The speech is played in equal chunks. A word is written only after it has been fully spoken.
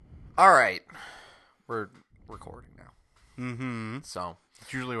All right. We're recording now. Mm-hmm. So,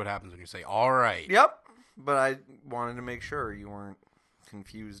 It's usually what happens when you say, all right. yep. But I wanted to make sure you weren't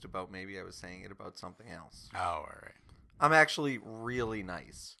confused about maybe I was saying it about something else. Oh, all right. I'm actually really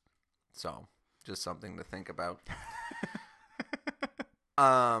nice. So, just something to think about.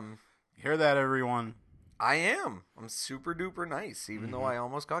 Hear that, everyone? I am. I'm super duper nice, even though I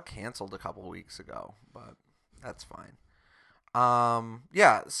almost got canceled a couple weeks ago. But that's fine.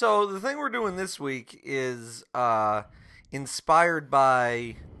 Yeah, so the thing we're doing this week is inspired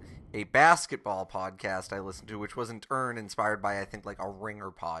by a basketball podcast I listened to, which was in turn inspired by, I think, like a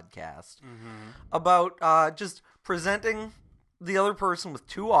Ringer podcast about just presenting the other person with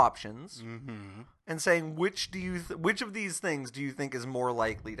two options and saying which of these things do you think is more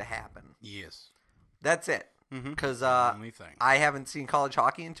likely to happen. Yes. That's it. Because Only thing. I haven't seen college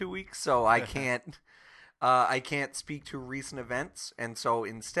hockey in 2 weeks, so I can't. I can't speak to recent events, and so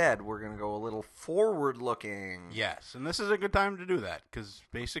instead we're going to go a little forward-looking. Yes, and this is a good time to do that, because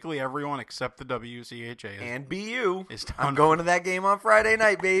basically everyone except the WCHA And BU. is done. I'm going to that game on Friday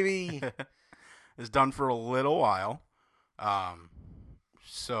night, baby. is done for a little while.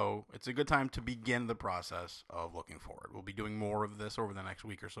 So it's a good time to begin the process of looking forward. We'll be doing more of this over the next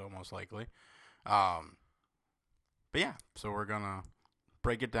week or so, most likely. But yeah, so we're going to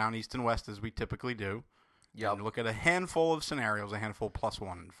break it down east and west as we typically do. Yep. And look at a handful of scenarios, a handful plus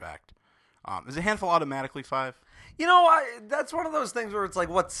one, in fact. Is a handful automatically 5? You know, that's one of those things where it's like,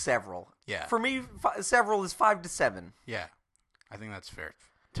 what's several? Yeah. For me, several is 5 to 7. Yeah. I think that's fair.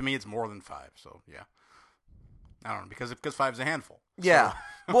 To me, it's more than 5, so yeah. I don't know, because 5 is a handful. Yeah.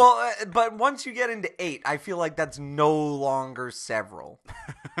 So. Well, but once you get into 8, I feel like that's no longer several.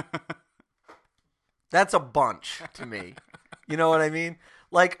 That's a bunch to me. You know what I mean?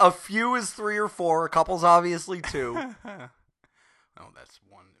 Like, a few is 3 or 4. A couple's obviously 2. Oh, that's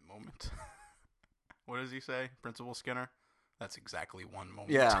one moment. What does he say? Principal Skinner? That's exactly one moment.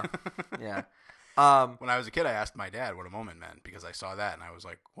 Yeah. Yeah. When I was a kid, I asked my dad what a moment meant because I saw that, and I was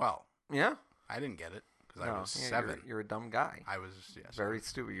like, well, Yeah? I didn't get it because I was yeah, 7. You're a dumb guy. I was, yes. Very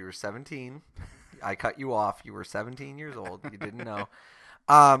stupid. You were 17. I cut you off. You were 17 years old. You didn't know.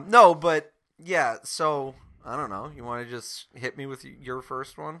 No, but, yeah, so... I don't know. You want to just hit me with your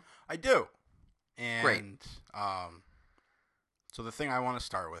first one? I do. And, Great. So the thing I want to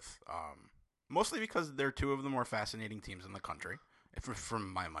start with, mostly because they're two of the more fascinating teams in the country,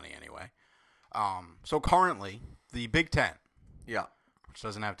 from my money anyway. So currently, the Big Ten, Yeah. which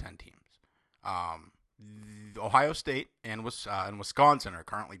doesn't have 10 teams, Ohio State and Wisconsin are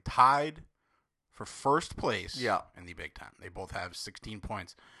currently tied for first place in the Big Ten. They both have 16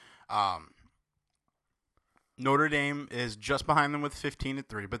 points. Notre Dame is just behind them with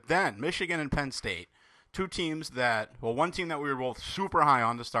 15-3. But then Michigan and Penn State, two teams one team that we were both super high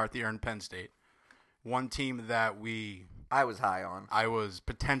on to start the year in Penn State. One team that I was high on. I was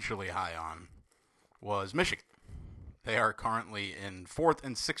potentially high on was Michigan. They are currently in 4th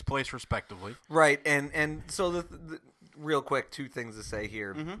and 6th place, respectively. Right, and so the real quick, 2 things to say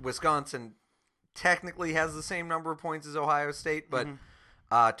here. Wisconsin technically has the same number of points as Ohio State, but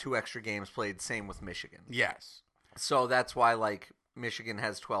 2 extra games played, same with Michigan. Yes. So that's why, like, Michigan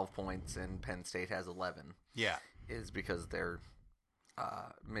has 12 points and Penn State has 11. Yeah. Is because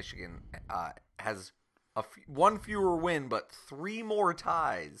Michigan has one fewer win, but 3 more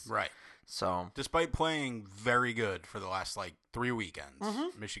ties. Right. So, despite playing very good for the last, 3 weekends,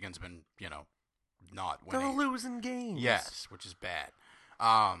 Michigan's been, not winning. They're losing games. Yes, which is bad.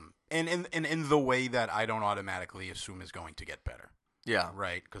 And in the way that I don't automatically assume is going to get better. Yeah.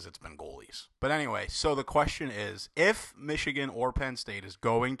 Right, because it's been goalies. But anyway, so the question is, if Michigan or Penn State is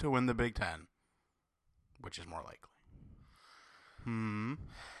going to win the Big Ten, which is more likely?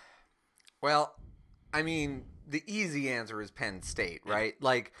 Well, I mean, the easy answer is Penn State, right?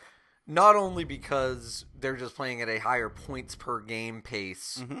 Like, not only because they're just playing at a higher points per game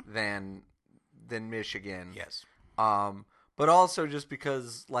pace than Michigan. Yes. But also just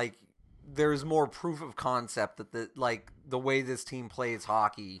because, like, there's more proof of concept that the way this team plays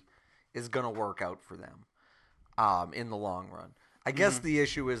hockey is going to work out for them in the long run. I guess the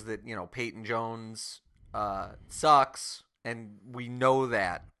issue is that, Peyton Jones sucks, and we know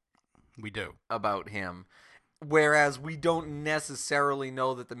that. We do. About him. Whereas we don't necessarily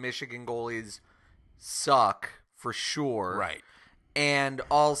know that the Michigan goalies for sure. Right. And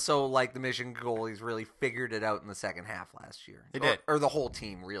also, like, the Michigan goalies really figured it out in the second half last year. They did. Or the whole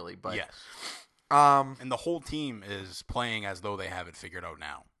team, really. But yes. And the whole team is playing as though they have it figured out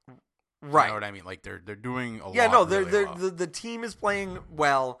now. Right. You know what I mean? Like, they're doing a lot. Yeah, no, really well. the team is playing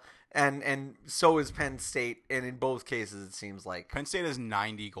well. and so is Penn State, and in both cases it seems like Penn State has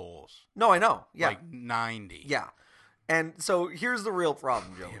 90 goals. No, I know. Yeah. Like 90. Yeah. And so here's the real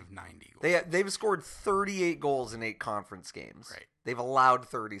problem, Joe. They have 90 goals. They've scored 38 goals in 8 conference games. Right. They've allowed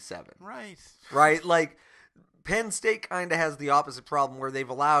 37. Right. Right? Like, Penn State kind of has the opposite problem where they've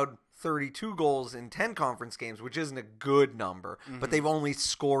allowed 32 goals in 10 conference games, which isn't a good number, but they've only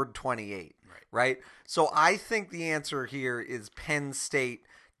scored 28. Right? So I think the answer here is Penn State,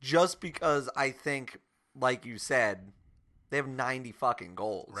 just because I think, like you said, they have 90 fucking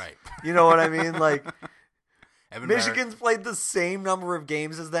goals. Right. You know what I mean? Like, Michigan's played the same number of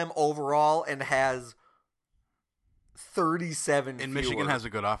games as them overall and has 37 And fewer. Michigan has a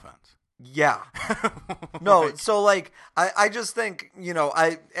good offense. Yeah. No, Right. so, like, I just think,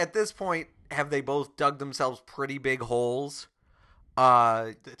 at this point, have they both dug themselves pretty big holes?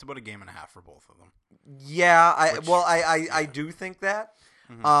 It's about a game and a half for both of them. Yeah, I do think that.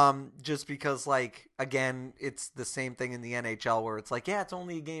 Just because, like, again, it's the same thing in the NHL where it's like, yeah, it's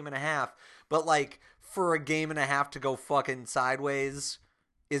only a game and a half. But, like, for a game and a half to go fucking sideways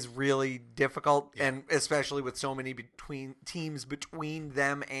is really difficult, and especially with so many teams between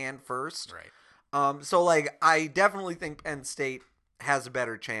them and first. Right. So, like, I definitely think Penn State has a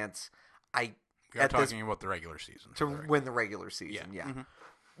better chance. You're talking about the regular season. To win the regular season, yeah. Mm-hmm.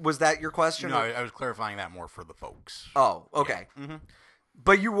 Was that your question? No, I was clarifying that more for the folks. Oh, okay. Yeah. Mm-hmm.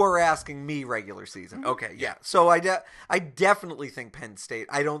 But you were asking me regular season. Okay, yeah. So I definitely think Penn State.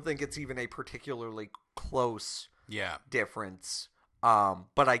 I don't think it's even a particularly close difference.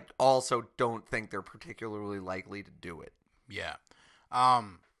 But I also don't think they're particularly likely to do it. Yeah. I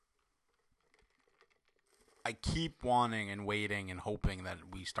keep wanting and waiting and hoping that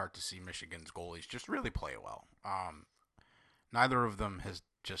we start to see Michigan's goalies just really play well. Neither of them has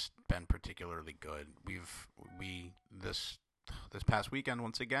just been particularly good. This past weekend,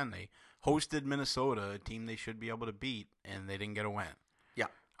 once again, they hosted Minnesota, a team they should be able to beat, and they didn't get a win. Yeah.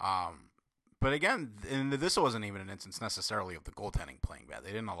 But again, and this wasn't even an instance necessarily of the goaltending playing bad.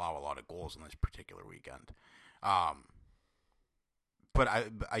 They didn't allow a lot of goals in this particular weekend. But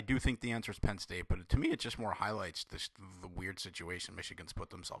I do think the answer is Penn State. But to me, it just more highlights the weird situation Michigan's put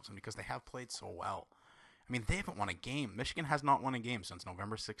themselves in because they have played so well. I mean, they haven't won a game. Michigan has not won a game since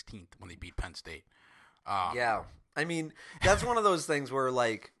November 16th when they beat Penn State. Yeah. I mean, that's one of those things where,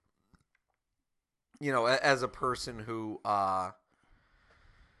 like, as a person who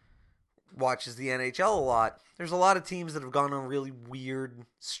watches the NHL a lot, there's a lot of teams that have gone on really weird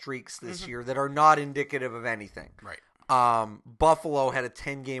streaks this year that are not indicative of anything. Right. Buffalo had a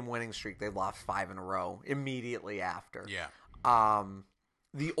 10-game winning streak. They lost 5 in a row immediately after. Yeah.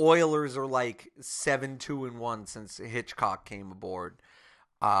 The Oilers are like 7-2-1 since Hitchcock came aboard.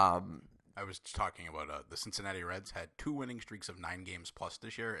 I was talking about the Cincinnati Reds had 2 winning streaks of 9 games plus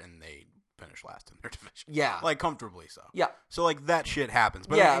this year, and they finished last in their division. Yeah. Like, comfortably so. Yeah. So, like, that shit happens.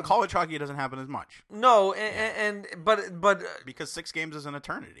 But Yeah. in college hockey, it doesn't happen as much. No, but Because 6 games is an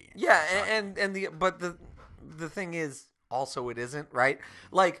eternity. yeah, but the thing is, also it isn't, right?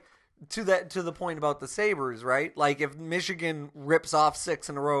 Like, to the point about the Sabres, right? Like, if Michigan rips off 6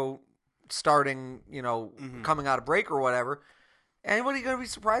 in a row starting, coming out of break or whatever, anybody going to be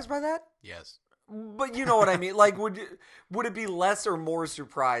surprised by that? Yes. But you know what I mean? Like, would it be less or more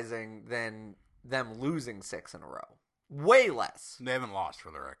surprising than them losing 6 in a row? Way less. They haven't lost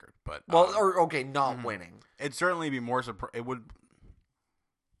for the record, but not winning. It'd certainly be more it would. I'm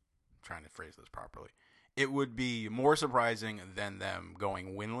trying to phrase this properly. It would be more surprising than them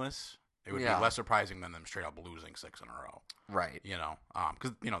going winless. It would be less surprising than them straight up losing 6 in a row. Right.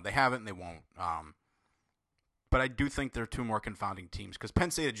 Because they haven't, and they won't. But I do think they're 2 more confounding teams because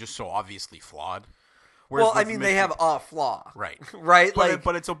Penn State is just so obviously flawed. Well, I mean, they have a flaw, right? Right,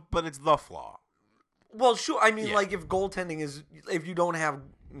 but it's the flaw. Well, sure. I mean, like, if if you don't have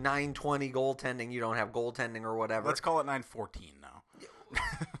 920 goaltending, you don't have goaltending or whatever. Let's call it 914 now.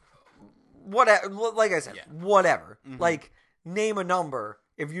 Whatever. Like I said, whatever. Mm-hmm. Like, name a number.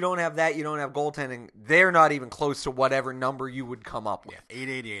 If you don't have that, you don't have goaltending. They're not even close to whatever number you would come up with. Yeah,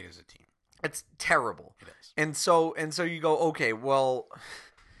 888 is a team. It's terrible. It is. And so you go, okay, well,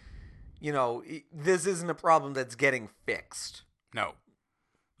 this isn't a problem that's getting fixed. No.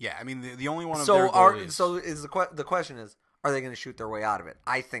 Yeah, I mean, the only one of So their goalies... the question is, are they going to shoot their way out of it?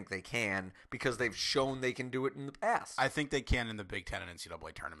 I think they can because they've shown they can do it in the past. I think they can in the Big Ten and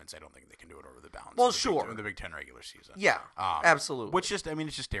NCAA tournaments. I don't think they can do it over the balance. Well, of the sure. in the Big Ten regular season. Yeah, absolutely. Which it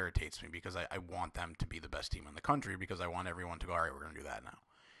just irritates me because I want them to be the best team in the country because I want everyone to go, all right, we're going to do that now.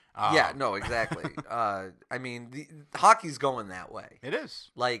 Yeah, no, exactly. I mean, the hockey's going that way. It is.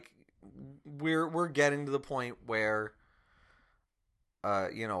 Like, we're getting to the point where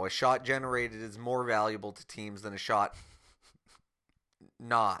a shot generated is more valuable to teams than a shot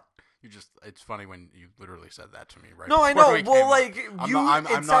not. It's funny when you literally said that to me, right? No, I know. Well, like,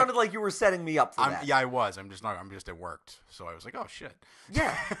 it sounded like you were setting me up for that. Yeah, I was. I'm just it worked. So I was like, oh, shit.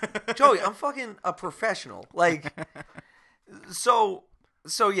 Yeah. Joey, I'm fucking a professional. Like, so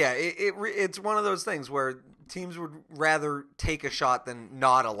yeah, it's one of those things where teams would rather take a shot than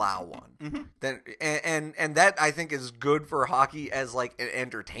not allow one. Mm-hmm. And that, I think, is good for hockey as, like, an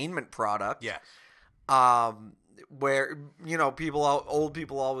entertainment product. Yes. Where, old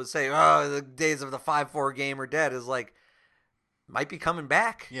people always say, oh, the days of the 5-4 game are dead, is like, might be coming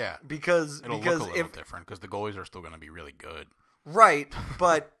back. Yeah. Because it'll look a little different because the goalies are still going to be really good. Right.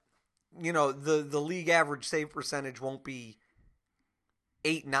 But, the league average save percentage won't be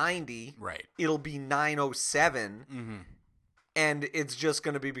 890. Right. It'll be 907. Mm-hmm. And it's just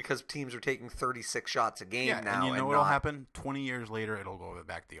going to be because teams are taking 36 shots a game now. And you know what'll happen? 20 years later, it'll go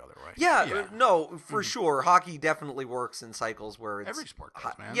back the other way. Yeah. No, for sure. Hockey definitely works in cycles where it's... Every sport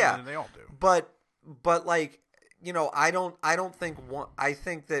does, man. Yeah. They all do. But like, I don't think... I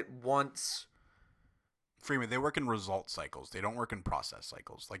think that once... Freeman, they work in result cycles. They don't work in process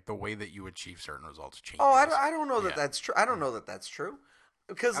cycles. Like, the way that you achieve certain results changes. Oh, I don't know that that's true. I don't know that that's true.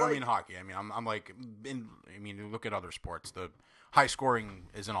 Because, I don't mean hockey. I mean, I'm like, you look at other sports. The high scoring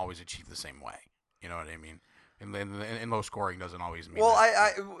isn't always achieved the same way. You know what I mean? And low scoring doesn't always mean. Well,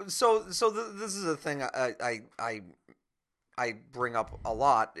 this is a thing I bring up a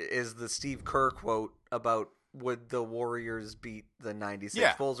lot is the Steve Kerr quote about would the Warriors beat the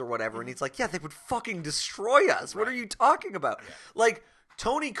 96 Bulls or whatever, and he's like, yeah, they would fucking destroy us. Right. What are you talking about? Yeah. Like,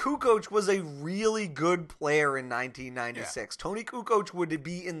 Tony Kukoc was a really good player in 1996. Yeah. Tony Kukoc would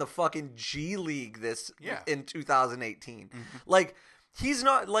be in the fucking G League in 2018. Mm-hmm. Like, he's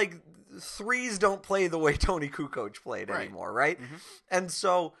not, like, threes don't play the way Tony Kukoc played anymore, right? Mm-hmm. And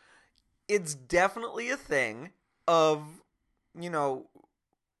so it's definitely a thing of, and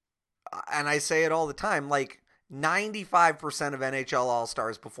I say it all the time, like, 95% of NHL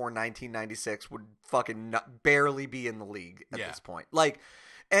All-Stars before 1996 would fucking barely be in the league at this point. Like,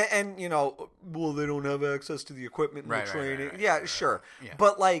 and well, they don't have access to the equipment and the training. Sure. Yeah.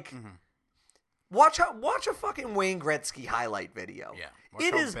 But, like, watch a fucking Wayne Gretzky highlight video. Yeah. Watch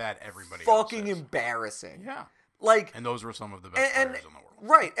how bad everybody fucking else is. embarrassing. Yeah. Like, and those were some of the best players in the world.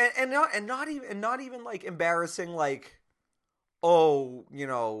 Right. And not even like embarrassing, like, oh,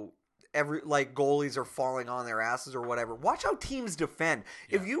 every, like, goalies are falling on their asses or whatever. Watch how teams defend.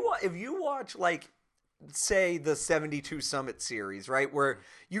 Yeah. If you watch, like, say the 72 Summit Series, right, where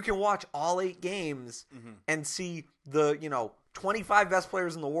you can watch all 8 games and see the 25 best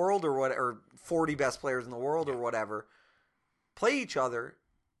players in the world or 40 best players in the world or whatever play each other,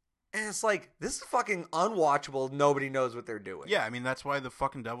 and it's like, this is fucking unwatchable. Nobody knows what they're doing. Yeah, I mean, that's why the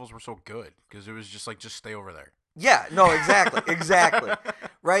fucking Devils were so good, because it was just like, just stay over there. Yeah, no, exactly.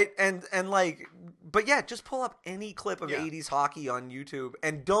 Right? And like, but yeah, just pull up any clip of 80s hockey on YouTube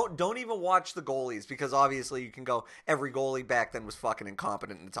and don't even watch the goalies, because obviously you can go, every goalie back then was fucking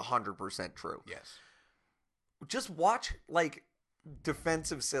incompetent, and it's 100% true. Yes. Just watch, like,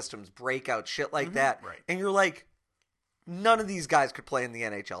 defensive systems, breakout, shit like that. Right. And you're like, none of these guys could play in the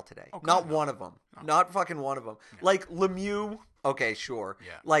NHL today. Okay, Not one of them. No. Not fucking one of them. Yeah. Like, Lemieux, okay, sure.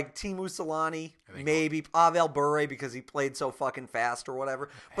 Yeah. Like, Teemu Selanne, maybe. Pavel Bure, because he played so fucking fast or whatever.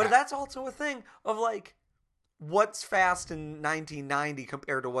 But that's also a thing of, like, what's fast in 1990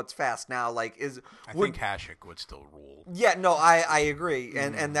 compared to what's fast now. Like, I think Hasek would still rule. Yeah, no, I agree.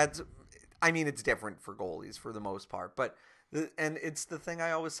 And that's, I mean, it's different for goalies for the most part. But... and it's the thing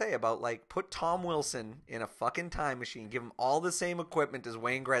I always say about, like, put Tom Wilson in a fucking time machine, give him all the same equipment as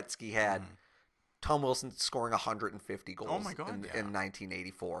Wayne Gretzky had. Tom Wilson scoring 150 goals in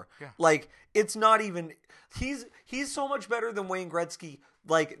 1984. Yeah. Like, it's not even... He's so much better than Wayne Gretzky.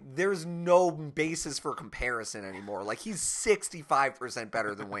 Like, there's no basis for comparison anymore. Like, he's 65%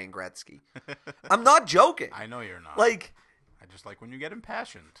 better than Wayne Gretzky. I'm not joking. I know you're not. Like... I just like when you get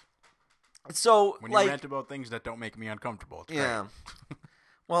impassioned. So, when you rant about things that don't make me uncomfortable, it's great.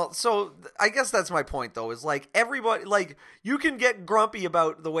 Well, so I guess that's my point, though, is, like, everybody, like, you can get grumpy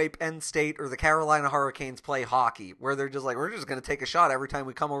about the way Penn State or the Carolina Hurricanes play hockey, where they're just like, we're just going to take a shot every time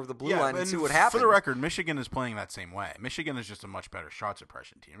we come over the blue line and see what happens. For the record, Michigan is playing that same way. Michigan is just a much better shot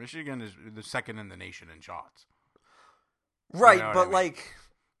suppression team. Michigan is the second in the nation in shots. Right, you know but, I mean? Like...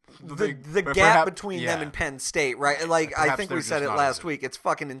 The gap between them and Penn State, right? Like, I think we said it last week. It's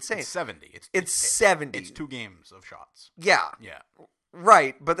fucking insane. It's 70. It's 70. It's 2 games of shots. Yeah. Yeah.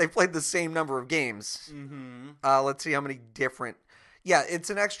 Right, but they played the same number of games. Mm-hmm. Let's see how many different... Yeah, it's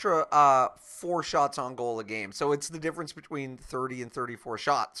an extra 4 shots on goal a game. So it's the difference between 30 and 34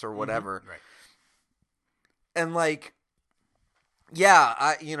 shots or whatever. Right. And like,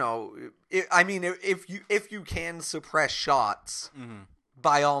 yeah, if you can suppress shots,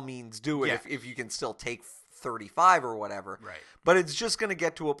 by all means do it. Yeah. If you can still take 35 or whatever. Right. But it's just going to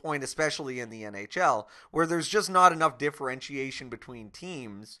get to a point, especially in the NHL, where there's just not enough differentiation between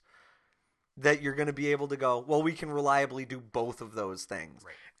teams that you're going to be able to go, well, we can reliably do both of those things.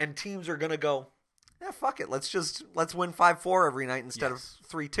 Right. And teams are going to go, yeah, fuck it. Let's win 5-4 every night instead of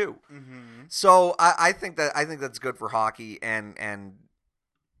 3-2. So I think that's good for hockey, and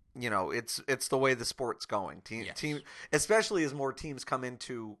it's the way the sport's going. Team, especially as more teams come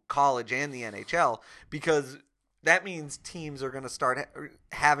into college and the NHL, because that means teams are going to start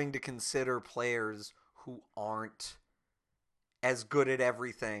having to consider players who aren't as good at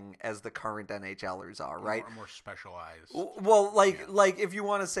everything as the current NHLers are, right? More specialized. Well, like if you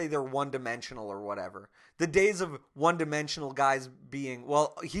want to say they're one-dimensional or whatever, the days of one-dimensional guys being,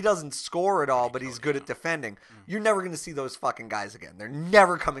 well, he doesn't score at all, but he's good at defending. You're never going to see those fucking guys again. They're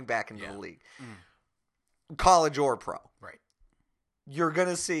never coming back into the league, college or pro. Right. You're going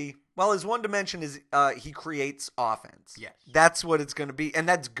to see, well, his one dimension is he creates offense. Yes. That's what it's going to be, and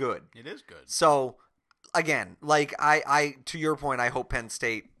that's good. It is good. So, again, like I to your point, I hope Penn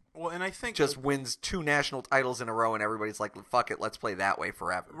State and I think just wins 2 national titles in a row, and everybody's like, fuck it, let's play that way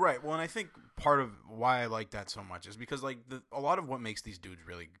forever. Right. Well, and I think part of why I like that so much is because like a lot of what makes these dudes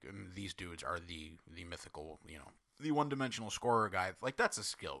these dudes are the mythical, the one-dimensional scorer guy. Like that's a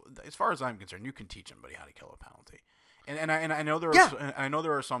skill. As far as I'm concerned, you can teach anybody how to kill a penalty. And I know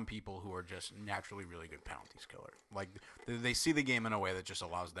there are some people who are just naturally really good penalties killer. Like they see the game in a way that just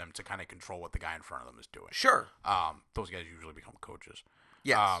allows them to kind of control what the guy in front of them is doing. Sure. Those guys usually become coaches.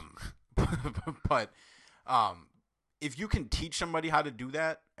 Yes. But if you can teach somebody how to do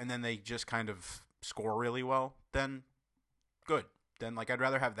that and then they just kind of score really well, then good. Then like I'd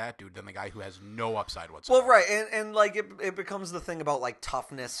rather have that dude than the guy who has no upside whatsoever. Well, right, and like it becomes the thing about like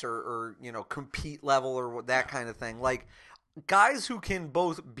toughness or compete level or that kind of thing. Like guys who can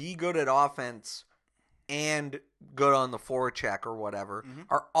both be good at offense and good on the forecheck or whatever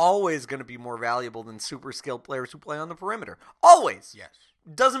are always going to be more valuable than super skilled players who play on the perimeter. Always. Yes.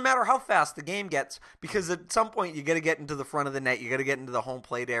 Doesn't matter how fast the game gets, because at some point you got to get into the front of the net, you got to get into the home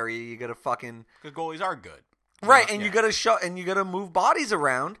plate area, you got to fucking because goalies are good. Right, and you gotta move bodies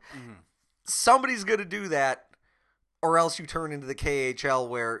around. Somebody's gonna do that, or else you turn into the KHL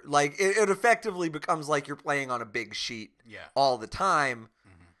where like it effectively becomes like you're playing on a big sheet all the time.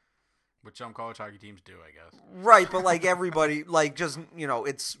 Which some college hockey teams do, I guess. Right, but like everybody, like just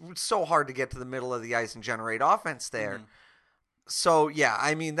it's so hard to get to the middle of the ice and generate offense there. So yeah,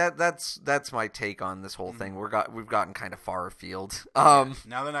 I mean that's my take on this whole thing. We've gotten kind of far afield.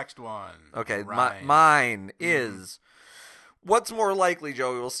 Now the next one. Okay, mine is what's more likely,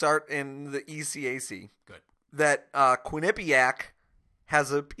 Joey? We'll start in the ECAC. Good. That Quinnipiac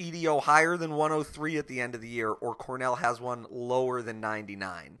has a PDO higher than 103 at the end of the year, or Cornell has one lower than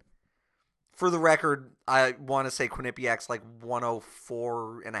 99. For the record, I want to say Quinnipiac's like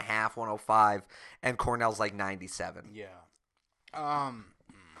 104 and a half, 105, and Cornell's like 97. Yeah.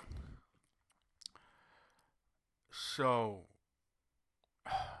 So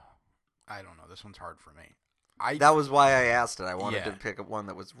I don't know. This one's hard for me. That was why I asked it. I wanted to pick up one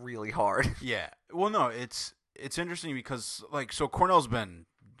that was really hard. Yeah. Well, no, it's interesting because so Cornell's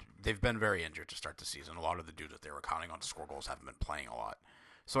they've been very injured to start the season. A lot of the dudes that they were counting on to score goals haven't been playing a lot.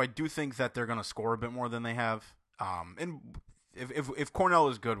 So I do think that they're going to score a bit more than they have. And if Cornell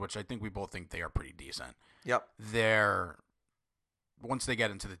is good, which I think we both think they are pretty decent. Yep. Once they get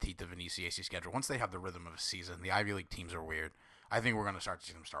into the teeth of an ECAC schedule, once they have the rhythm of a season, the Ivy League teams are weird. I think we're going to start to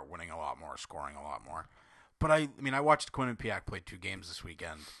see them start winning a lot more, scoring a lot more. But I watched Quinnipiac play 2 games this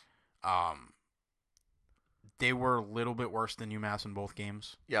weekend. They were a little bit worse than UMass in both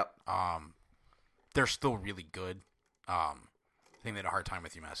games. Yep. They're still really good. I think they had a hard time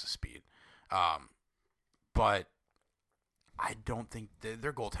with UMass's speed. But I don't think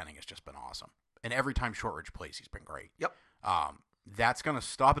their goaltending has just been awesome. And every time Shortridge plays, he's been great. Yep. That's going to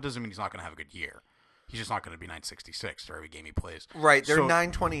stop. It doesn't mean he's not going to have a good year. He's just not going to be 966 for every game he plays. Right. They're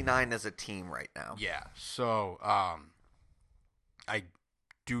 929 as a team right now. Yeah. So I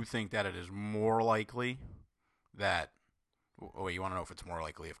do think that it is more likely that – wait, you want to know if it's more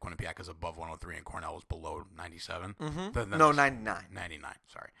likely if Quinnipiac is above 103 and Cornell is below 97? No, 99. 99,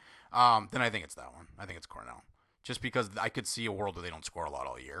 sorry. Then I think it's that one. I think it's Cornell. Just because I could see a world where they don't score a lot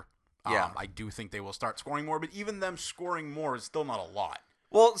all year. I do think they will start scoring more, but even them scoring more is still not a lot.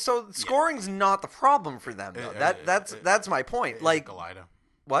 Well, so scoring's not the problem for them though. That's my point. Is Like it Galida?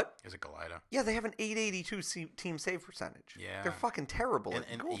 what? Is it Galida? Yeah, they have an 882 team save percentage. Yeah, they're fucking terrible at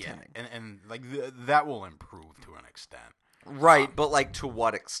and goaltending. Yeah, and like that will improve to an extent. Right, but like to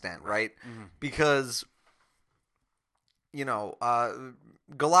what extent, right? Mm-hmm. Because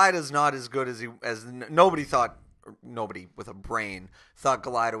Galida's not as good as nobody thought. Nobody with a brain thought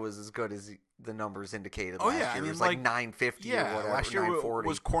Galida was as good as the numbers indicated last year. I mean, it was like 950 or whatever. Last year 940.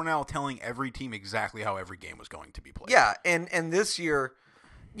 was Cornell telling every team exactly how every game was going to be played. Yeah, and this year,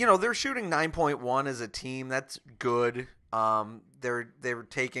 they're shooting 9.1 as a team. That's good. They're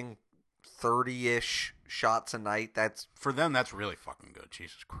taking 30-ish shots a night. That's for them. That's really fucking good.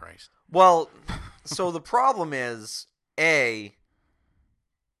 Jesus Christ. Well, so the problem is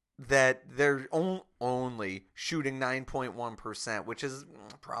that they're only shooting 9.1%, which is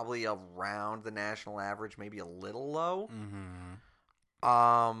probably around the national average, maybe a little low.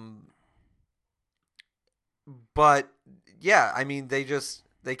 Mm-hmm. But yeah, I mean, they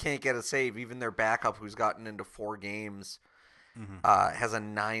can't get a save. Even their backup, who's gotten into 4 games, has a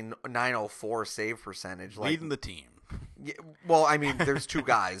 904 save percentage, leading the team. Yeah, well, I mean, there's 2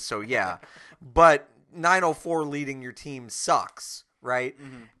 guys, so yeah, but 904 leading your team sucks, right?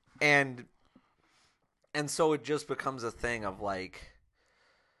 Mm-hmm. And so it just becomes a thing of like,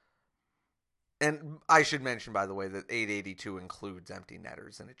 and I should mention, by the way, that 882 includes empty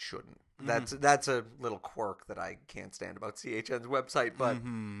netters, and it shouldn't. Mm-hmm. That's a little quirk that I can't stand about CHN's website, but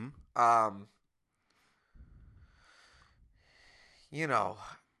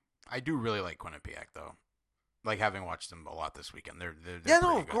I do really like Quinnipiac though. Like having watched them a lot this weekend, they're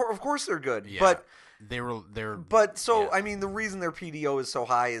of course they're good, yeah, but I mean, the reason their PDO is so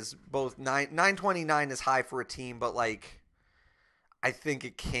high is both 929 is high for a team, but like I think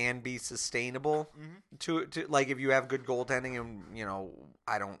it can be sustainable to like if you have good goaltending, and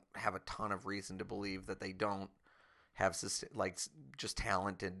I don't have a ton of reason to believe that they don't have just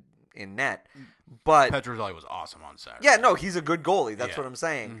talent in net, but Petrozzelli was awesome on Saturday. Yeah, no, he's a good goalie. That's what I'm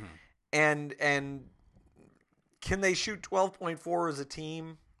saying, Mm-hmm. and. Can they shoot 12.4 as a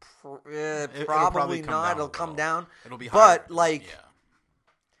team? Probably not. It'll come down. It'll be higher. But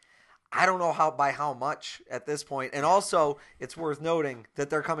I don't know by how much at this point. And also, it's worth noting that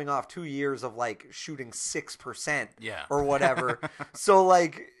they're coming off 2 years of like shooting 6%, or whatever. So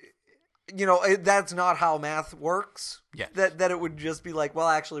like, that's not how math works. Yeah. That it would just be like, well,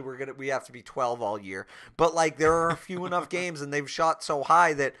 actually, we have to be 12 all year. But like, there are a few enough games, and they've shot so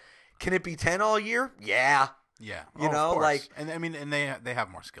high that can it be 10 all year? Yeah. Yeah, of course. Like, and I mean, and they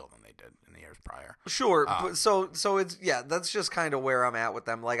have more skill than they did in the years prior. Sure, but so it's that's just kind of where I'm at with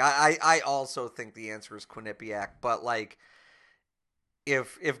them. Like, I also think the answer is Quinnipiac, but like,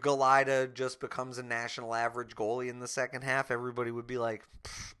 if Galida just becomes a national average goalie in the second half, everybody would be like,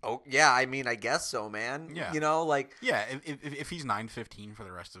 oh yeah, I mean, I guess so, man. Yeah, if he's 915 for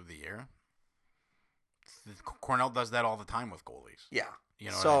the rest of the year, Cornell does that all the time with goalies. Yeah. You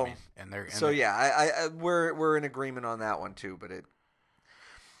know what I mean? And we're in agreement on that one too. But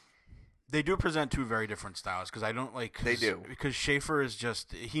they do present 2 very different styles because I don't like. They do because Schaefer is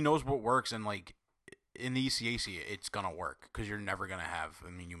he knows what works, and like in the ECAC it's gonna work because you're never gonna have.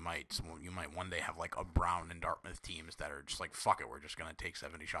 I mean, you might one day have like a Brown and Dartmouth teams that are just like, fuck it, we're just gonna take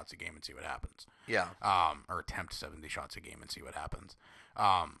 70 shots a game and see what happens. Yeah. Or attempt 70 shots a game and see what happens.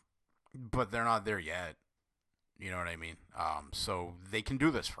 But they're not there yet. You know what I mean? So they can do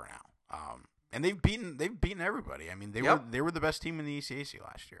this for now. And they've beaten everybody. I mean, they were the best team in the ECAC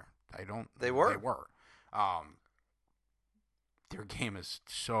last year. They were. Their game is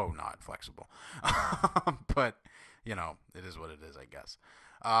so not flexible. But, it is what it is, I guess.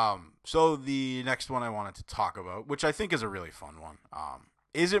 So the next one I wanted to talk about, which I think is a really fun one.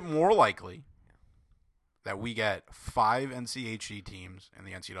 Is it more likely that we get 5 NCHC teams in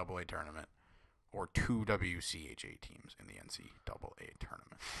the NCAA tournament or 2 WCHA teams in the NCAA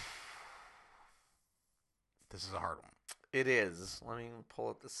tournament? This is a hard one. It is. Let me pull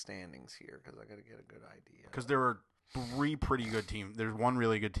up the standings here because I got to get a good idea. Because there are 3 pretty good teams. There's 1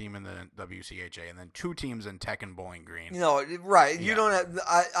 really good team in the WCHA, and then 2 teams in Tech and Bowling Green. Right. You don't have.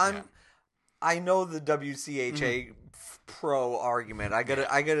 I know the WCHA pro argument. I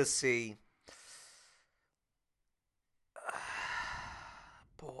gotta see.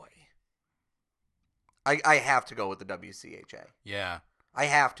 Boy. I have to go with the WCHA. Yeah. I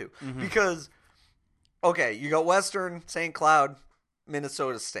have to. Because, okay, you got Western, St. Cloud,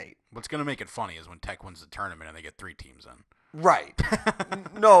 Minnesota State. What's going to make it funny is when Tech wins the tournament and they get 3 teams in. Right.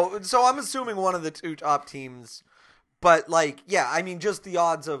 No, so I'm assuming one of the 2 top teams. But, like, yeah, I mean, just the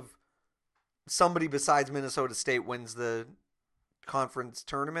odds of somebody besides Minnesota State wins the conference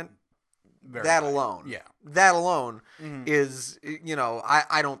tournament. Very That high. alone, Yeah. that alone Mhm. is,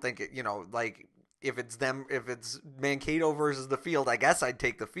 I don't think it, like if it's Mankato versus the Field, I guess I'd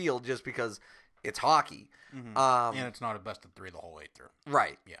take the Field just because it's hockey. Mhm. Um, And it's not a best of 3 the whole way through.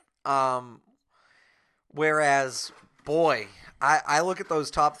 right. Yeah. Whereas, boy, I look at those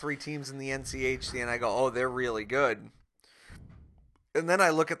top 3 teams in the NCHC and I go, oh, they're really good. And then I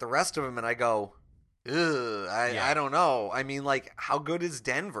look at the rest of them and I go, ugh, I don't know. I mean, like, how good is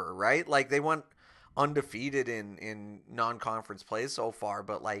Denver, right? Like, they went undefeated in non-conference play so far,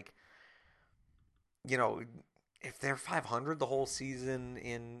 but, like, if they're 500 the whole season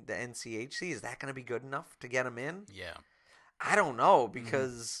in the NCHC, is that going to be good enough to get them in? Yeah. I don't know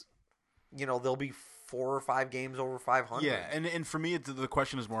because, they'll be 4 or 5 games over 500. Yeah, and for me, the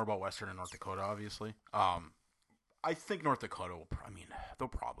question is more about Western and North Dakota, obviously. I think North Dakota they'll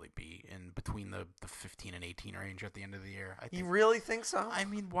probably be in between the 15 and 18 range at the end of the year. You really think so? I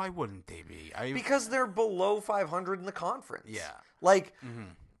mean, why wouldn't they be? Because they're below 500 in the conference. Yeah. Like,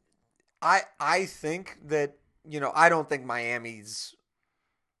 Mhm. I think that, I don't think Miami's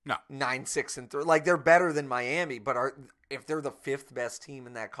No. 9-6 and 3. Like, they're better than Miami, but if they're the 5th best team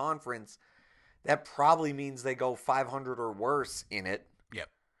in that conference, that probably means they go 500 or worse in it. Yep.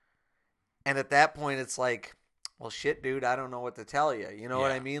 And at that point, it's like, well, shit, dude, I don't know what to tell you. You know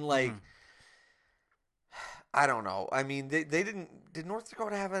what I Yeah. mean? Like, I don't know. I mean, they didn't. Did North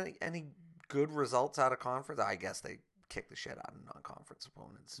Dakota have any good results out of conference? I guess they kicked the shit out of non-conference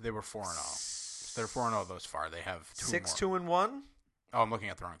opponents. They were 4-0. They're 4-0 thus far. They have 6-2-1. Oh, I'm looking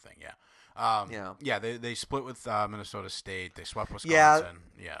at the wrong thing. Yeah. Yeah. They split with Minnesota State. They swept Wisconsin.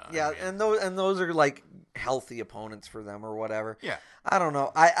 Yeah. And those are like healthy opponents for them or whatever. Yeah. I don't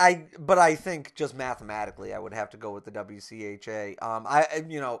know. But I think just mathematically, I would have to go with the WCHA.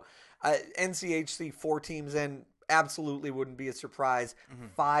 NCHC 4 teams in absolutely wouldn't be a surprise.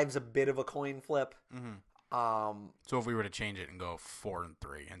 5's a bit of a coin flip. So if we were to change it and go 4 and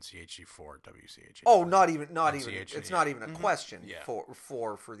 3, NCHC 4, WCHA. Oh, not even. NCHC, It's not even a question. Yeah. For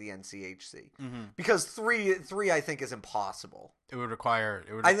the NCHC because three I think is impossible. It would require.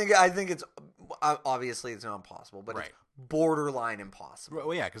 I think it's obviously it's not impossible, but Right. it's borderline impossible.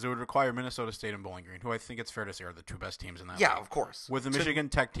 Well, yeah, because it would require Minnesota State and Bowling Green, who I think it's fair to say are the 2 best teams in that Yeah, league. of course. With the Michigan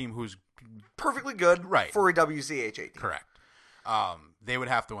Tech team, who's Perfectly good, Right. for a WCHA team. correct. They would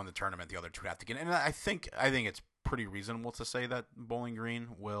have to win the tournament. The other 2 have to get in. And I think it's pretty reasonable to say that Bowling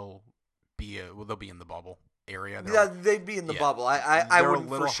Green will be they'll be in the bubble area. Yeah, they'd be in the bubble. I They're a wouldn't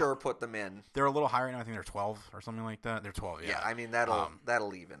for little- sure put them in. They're a little higher now. I think they're 12 or something like that. They're 12. Yeah, Yeah. I mean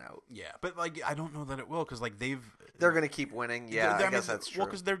that'll even out. Yeah, but like I don't know that it will because like They're gonna keep winning. Yeah, I guess that's true. Well,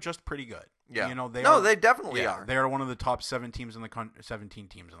 because they're just pretty good. Yeah. They definitely are. They are one of the top 17 teams in the country,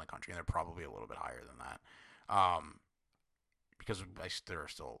 and they're probably a little bit higher than that. Because they're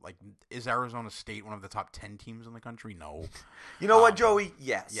still like, is Arizona State one of the top 10 teams in the country? No. You know what, Joey?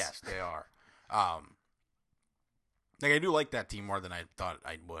 Yes. Yes, they are. Like I do like that team more than I thought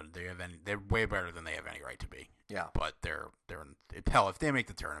I would. They're way better than they have any right to be. Yeah. But they're hell, if they make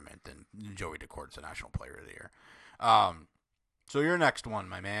the tournament, then Joey Decort's a National Player of the Year. So your next one,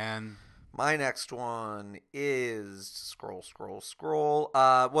 my man. My next one is scroll.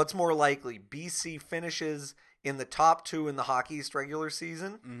 What's more likely? BC finishes in the top 2 in the Hockey East regular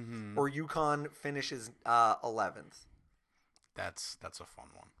season, or UConn finishes 11th. That's a fun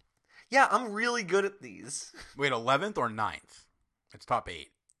one. Yeah, I'm really good at these. Wait, 11th or 9th? It's top 8.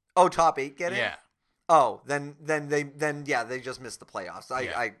 Oh, top 8 get in? Yeah. Oh, then they just missed the playoffs.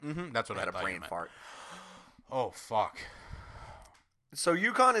 That's what I had a thought you brain meant. fart. Oh fuck. So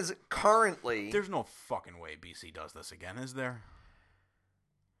UConn is currently There's no fucking way BC does this again, is there?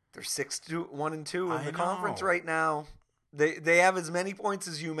 they're 6-1 and 2 in I the conference know. right now. They have as many points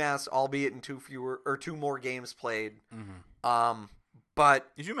as UMass, albeit in 2 more games played.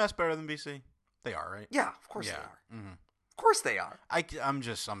 But Is UMass better than BC? They are, right? yeah, of course Yeah. they are. Of course they are. I'm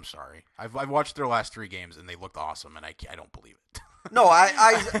sorry. I've watched their last 3 games and they looked awesome, and I don't believe it. No,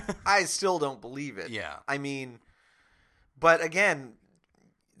 I still don't believe it. Yeah. I mean, but again,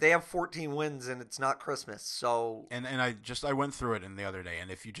 they have 14 wins and it's not Christmas, so And I went through it the other day,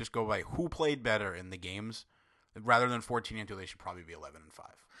 and if you just go by who played better in the games, rather than 14 and 2, they should probably be 11 and 5.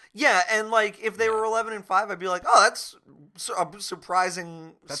 yeah. And like if they were 11 and 5, I'd be like, oh, that's a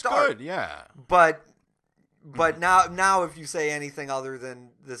surprising That's start. good, yeah. But now if you say anything other than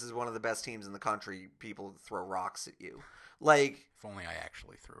this is one of the best teams in the country, people throw rocks at you. Like, If only I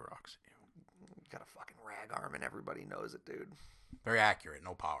actually threw rocks at you. you got a fucking rag arm and everybody knows it, dude. Very accurate,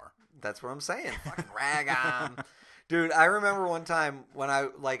 no power. That's what I'm saying. Fucking rag arm. Dude, I remember one time when I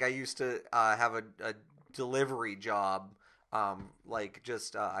used to have a delivery job Like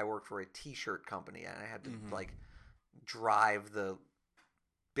just I worked for a T-shirt company, and I had to like drive the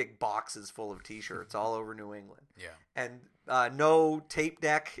big boxes full of T-shirts all over New England. Yeah. And no tape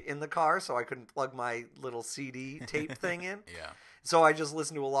deck in the car, so I couldn't plug my little CD tape thing in. Yeah. So I just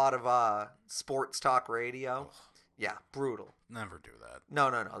listened to a lot of sports talk radio. Ugh. Yeah, brutal. Never do that.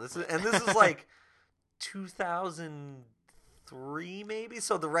 No. This is like 2003 maybe.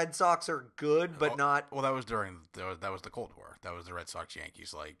 So the Red Sox are good, but not. Well, that was that was the Cold War. That was the Red Sox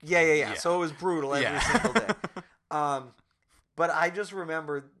Yankees. Like Yeah. So it was brutal every single day. But I just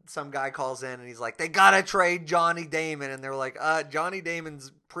remember some guy calls in and he's like, they gotta trade Johnny Damon, and they're like, Johnny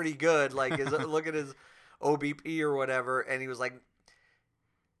Damon's pretty good. Like, look at his OBP or whatever, and he was like.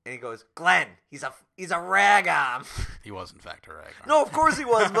 And he goes, Glenn, he's a rag-arm. He was, in fact, a rag-arm. No, of course he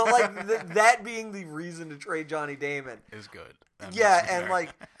was, but like that being the reason to trade Johnny Damon is good. Yeah, and like,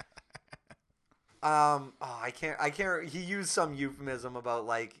 I can't. He used some euphemism about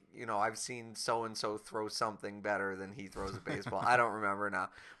like, I've seen so and so throw something better than he throws a baseball. I don't remember now,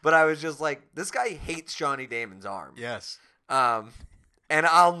 but I was just like, this guy hates Johnny Damon's arm. Yes. And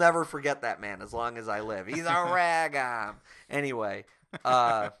I'll never forget that man as long as I live. He's a rag-arm. Anyway.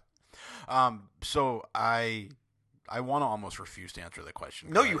 So I want to almost refuse to answer the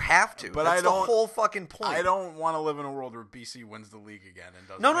question. No, you have to. But that's the whole fucking point. I don't want to live in a world where BC wins the league again and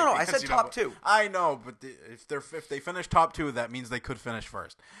doesn't. No. I said top two. I know, but if they finish top two, that means they could finish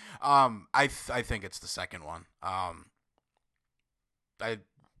first. I think it's the second one. I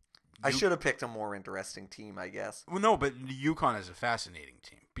should have picked a more interesting team, I guess. Well, no, but UConn is a fascinating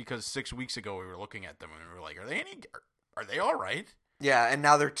team because 6 weeks ago we were looking at them and we were like, are they all right? Yeah, and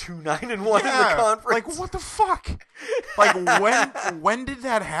now they're 2-9-1 in the conference. Like, what the fuck? Like, when did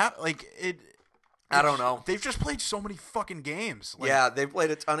that happen? Like, I don't know. They've just played so many fucking games. Like, yeah, they've played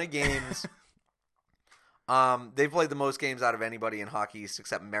a ton of games. They've played the most games out of anybody in Hockey East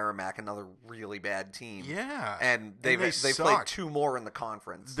except Merrimack, another really bad team. Yeah, and they've played two more in the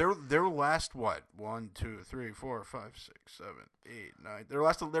conference. Their last what? 1, 2, 3, 4, 5, 6, 7, 8, 9. They're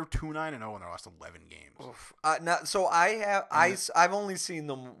 2-9-0 in their last 11 games. Oof. So I've only seen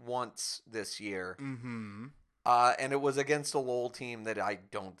them once this year. Mm-hmm. And it was against a Lowell team that I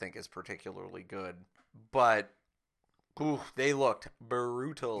don't think is particularly good, but they looked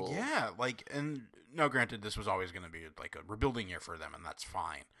brutal. Yeah, and no, granted, this was always going to be like a rebuilding year for them, and that's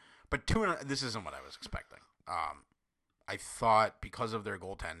fine. But this isn't what I was expecting. I thought because of their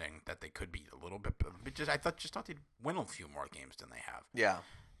goaltending that they could be a little bit. I thought they'd win a few more games than they have. Yeah,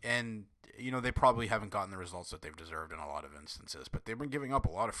 and they probably haven't gotten the results that they've deserved in a lot of instances, but they've been giving up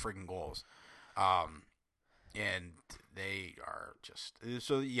a lot of friggin' goals. And they are just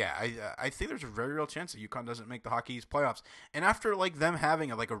so. Yeah, I think there's a very real chance that UConn doesn't make the Hockey East playoffs. And after like them having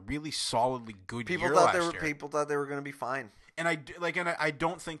a really solidly good year last year, people thought they were going to be fine. And I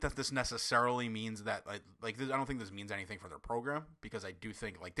don't think that this necessarily means that I don't think this means anything for their program, because I do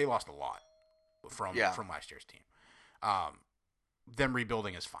think they lost a lot from last year's team. Them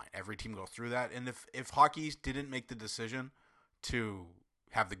rebuilding is fine. Every team goes through that. And if Hockey East didn't make the decision to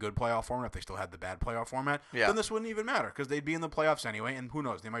have the good playoff format, if they still had the bad playoff format, then this wouldn't even matter, because they'd be in the playoffs anyway, and who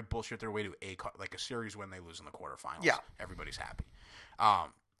knows, they might bullshit their way to a series when they lose in the quarterfinals. Yeah. Everybody's happy.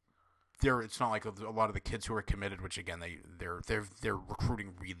 It's not like a lot of the kids who are committed, which again, they're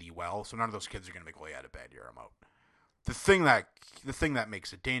recruiting really well, so none of those kids are going to be like, I had a bad year, I'm out. The thing that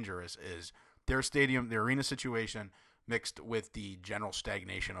makes it dangerous is their stadium, their arena situation, mixed with the general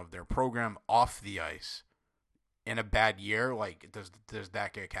stagnation of their program off the ice. In a bad year, does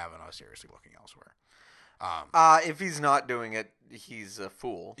that get Kavanaugh seriously looking elsewhere? If he's not doing it, he's a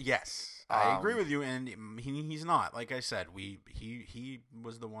fool. Yes, I agree with you, and he's not. Like I said, he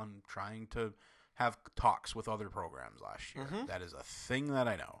was the one trying to have talks with other programs last year. Mm-hmm. That is a thing that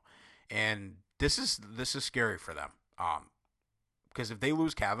I know, and this is scary for them. Because if they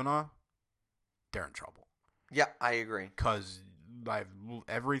lose Kavanaugh, they're in trouble. Yeah, I agree. Because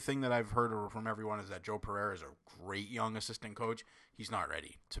everything that I've heard from everyone is that Joe Pereira is a great young assistant coach. He's not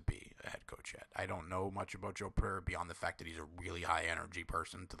ready to be a head coach yet. I don't know much about Joe Pereira beyond the fact that he's a really high energy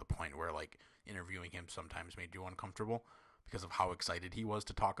person, to the point where interviewing him sometimes made you uncomfortable because of how excited he was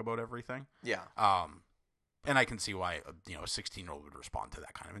to talk about everything. Yeah. And I can see why a 16-year-old would respond to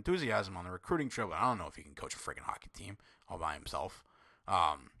that kind of enthusiasm on the recruiting trail. But I don't know if he can coach a friggin' hockey team all by himself.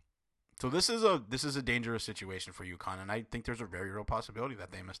 So this is a dangerous situation for UConn, and I think there's a very real possibility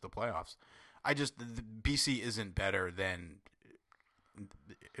that they miss the playoffs. BC isn't better than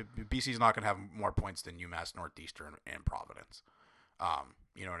BC's not going to have more points than UMass, Northeastern, and Providence.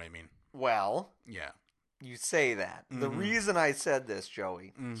 You know what I mean? Well, yeah. You say that. Mm-hmm. The reason I said this,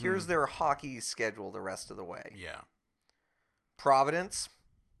 Joey, here's their hockey schedule the rest of the way. Yeah. Providence,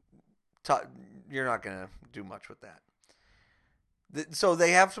 you're not going to do much with that. So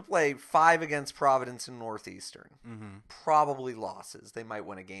they have to play 5 against Providence and Northeastern. Mm-hmm. Probably losses. They might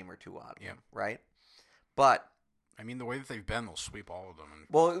win a game or two out of Yeah. them, right? But I mean, the way that they've been, they'll sweep all of them. And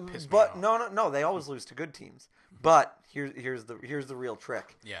well, piss me but off. no, they always lose to good teams. But here's the real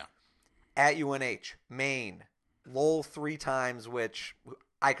trick. Yeah. At UNH, Maine, Lowell 3 times, which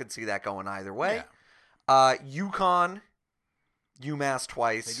I could see that going either way. Yeah. UConn, UMass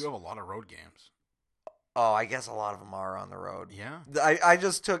twice. They do have a lot of road games. Oh, I guess a lot of them are on the road. Yeah. I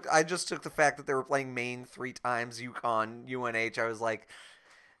just took the fact that they were playing Maine 3 times, UConn, UNH. I was like,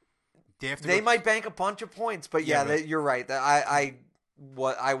 they might bank a bunch of points, but you're right. I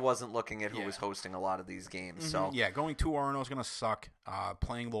wasn't looking at who was hosting a lot of these games. Mm-hmm. So yeah, going to Orono is gonna suck.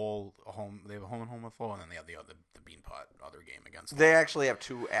 Playing Lowell home, they have a home and home with Lowell, and then they have the Beanpot other game against. They Lowell. actually have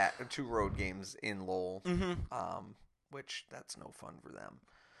two road games in Lowell, which that's no fun for them.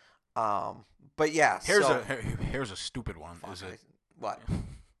 But yeah, here's a stupid one. What?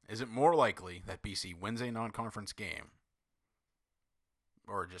 Is it more likely that BC wins a non-conference game?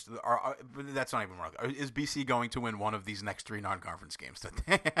 Or that's not even wrong. Is BC going to win one of these next 3 non-conference games that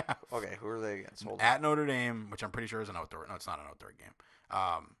they have? Okay, who are they against? At Notre Dame, which I'm pretty sure is an outdoor. No, it's not an outdoor game.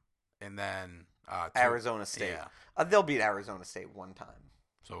 And then Arizona State. Yeah. They'll beat Arizona State one time.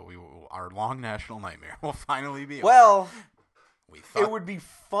 So our long national nightmare will finally be over. It would be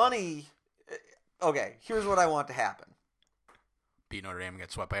funny. Okay, here's what I want to happen. Beat Notre Dame and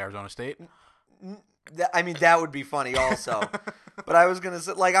get swept by Arizona State? I mean, that would be funny also. But I was going to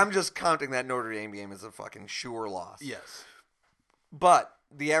say, I'm just counting that Notre Dame game as a fucking sure loss. Yes. But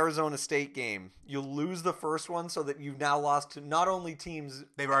the Arizona State game, you'll lose the first one so that you've now lost to not only teams.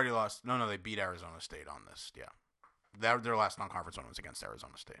 They've already lost. No, they beat Arizona State on this. Yeah. Their last non-conference one was against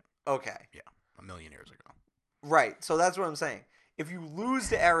Arizona State. Okay. Yeah. 1,000,000 years ago. Right. So that's what I'm saying. If you lose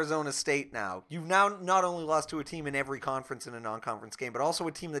to Arizona State now, you've now not only lost to a team in every conference in a non-conference game, but also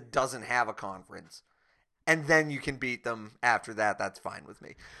a team that doesn't have a conference. And then you can beat them after that. That's fine with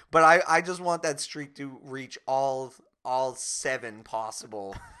me. But I just want that streak to reach all 7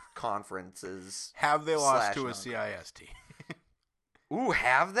 possible conferences. Have they lost to a CIST? Ooh,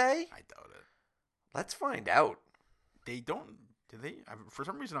 have they? I doubt it. Let's find out. They don't. Do they? For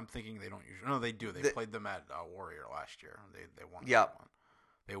some reason, I'm thinking they don't usually. No, they do. They played them at Warrior last year. They won. Yep. One.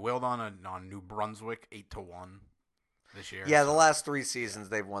 They wailed on New Brunswick 8-1 this year. Yeah, the last 3 seasons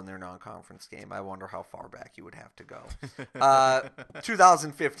they've won their non-conference game. I wonder how far back you would have to go.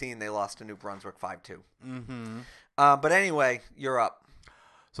 2015 they lost to New Brunswick 5-2. Mm-hmm. But anyway, you're up.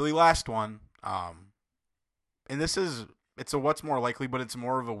 So the last one, and it's a what's more likely, but it's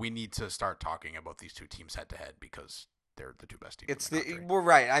more of a we need to start talking about these 2 teams head to head because they're the 2 best teams in the country. We're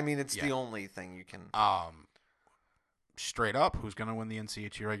right. I mean, it's the only thing you can. Straight up, who's going to win the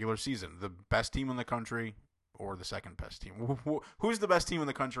NCHC regular season? The best team in the country or the second best team? Who's the best team in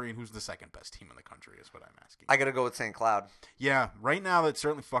the country and who's the second best team in the country is what I'm asking. I got to go with St. Cloud. Yeah, right now it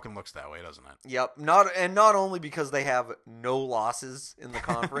certainly fucking looks that way, doesn't it? Yep. Not only because they have no losses in the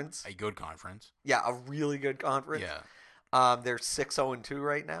conference. A good conference. Yeah, a really good conference. Yeah. They're 6-0-2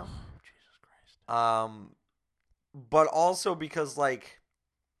 right now. Oh, Jesus Christ. But also because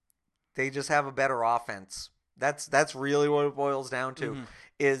they just have a better offense. That's really what it boils down to. Mm-hmm.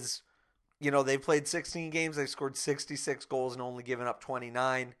 Is they've played 16 games, they've scored 66 goals and only given up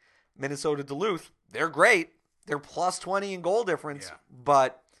 29. Minnesota Duluth, they're great. They're plus 20 in goal difference,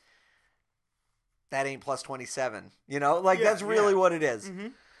 but that ain't plus 27. That's really what it is. Mm-hmm.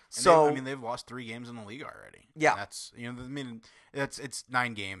 So they've lost 3 games in the league already. Yeah. That's it's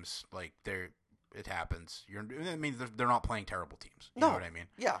 9 games. It happens. They're not playing terrible teams. You know what I mean?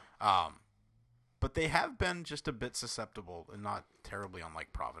 Yeah. But they have been just a bit susceptible, and not terribly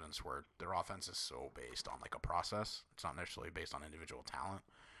unlike Providence, where their offense is so based on a process. It's not necessarily based on individual talent.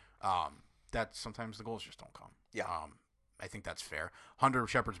 That sometimes the goals just don't come. Yeah. I think that's fair. Hunter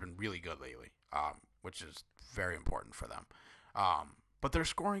Shepard's been really good lately, which is very important for them. But their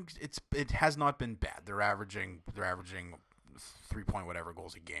scoring, it has not been bad. They're averaging 3-point whatever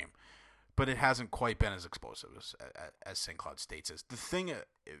goals a game. But it hasn't quite been as explosive as St. Cloud State's is. The thing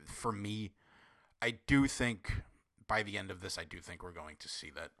for me, I do think by the end of this, we're going to see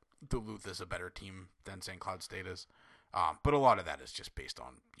that Duluth is a better team than St. Cloud State is. But a lot of that is just based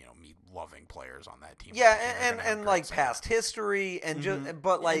on me loving players on that team. Yeah, and past history and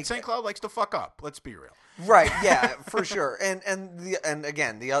and St. Cloud likes to fuck up. Let's be real. Right? Yeah, for sure. And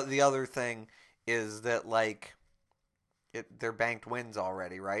again, the other thing is that they're banked wins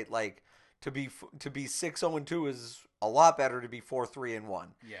already, right? To be 6-0-2 is a lot better to be 4-3-1.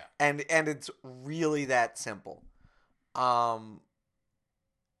 Yeah. And it's really that simple. I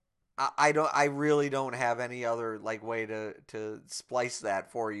really don't have any other like way to splice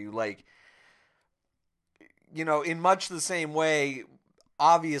that for you. Like, in much the same way,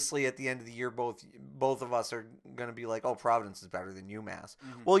 obviously at the end of the year, both of us are going to be like, oh, Providence is better than UMass.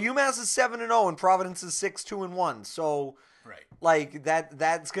 Mm-hmm. Well, UMass is 7-0 and Providence is 6-2-1. So, Right. like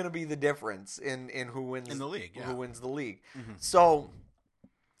that's going to be the difference in who wins in the league. Yeah. who wins the league. Mm-hmm. So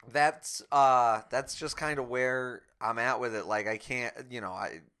that's just kind of where I'm at with it. Like I can't,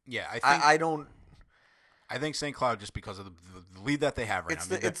 I don't. I think St. Cloud, just because of the lead that they have right now.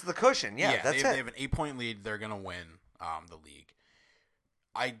 It's the cushion. Yeah, that's it. They have an 8-point lead. They're going to win the league.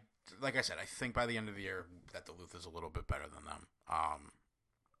 Like I said, I think by the end of the year that Duluth is a little bit better than them.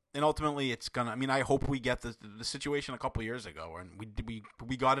 And ultimately, it's gonna. I mean, I hope we get the situation a couple years ago, and we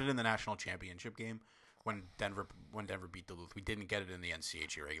got it in the national championship game when Denver beat Duluth. We didn't get it in the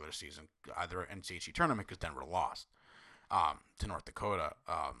NCHE regular season, either NCHE tournament, because Denver lost to North Dakota.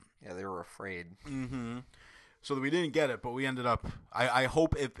 Yeah, they were afraid. Mm-hmm. So we didn't get it, but we ended up. I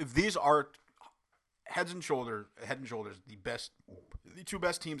hope if these are head and shoulders the two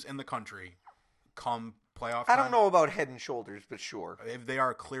best teams in the country come playoff time. I don't know about head and shoulders, but sure. If they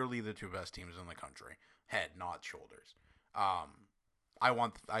are clearly the two best teams in the country, head, not shoulders. I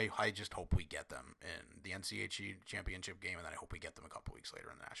just hope we get them in the NCHE championship game, and then I hope we get them a couple weeks later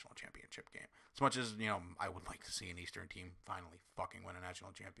in the national championship game. As much as I would like to see an Eastern team finally fucking win a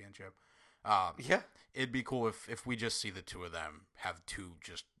national championship. Yeah, it'd be cool if we just see the two of them have two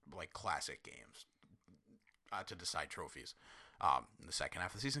just like classic games to decide trophies in the second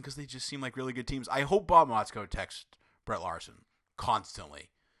half of the season, because they just seem like really good teams. I hope Bob Motzko texts Brett Larson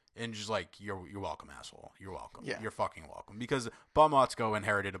constantly and just like, you're welcome, asshole. You're welcome. Yeah. You're fucking welcome. Because Bob Motzko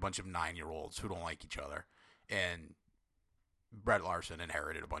inherited a bunch of 9-year-olds who don't like each other, and Brett Larson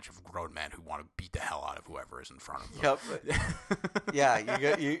inherited a bunch of grown men who want to beat the hell out of whoever is in front of them. Yep.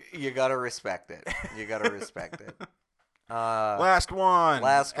 Yeah, you gotta respect it. You gotta respect it. Last one.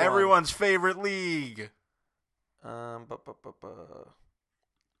 Everyone's favorite league. Yeah,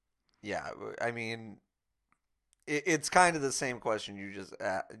 I mean, it's kind of the same question you just.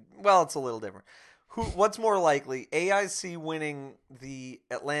 Well, it's a little different. What's more likely, AIC winning the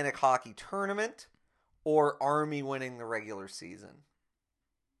Atlantic Hockey Tournament, or Army winning the regular season?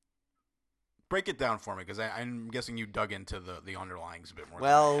 Break it down for me, because I'm guessing you dug into the underlyings a bit more.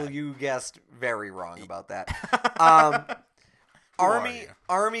 Well, you guessed very wrong about that.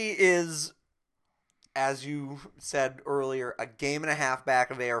 Army is, as you said earlier, a game and a half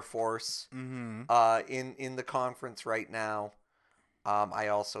back of Air Force. Mm-hmm. In the conference right now. I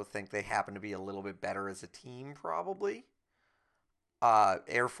also think they happen to be a little bit better as a team, probably.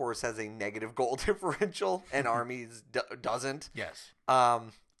 Air Force has a negative goal differential, and Army's doesn't. Yes.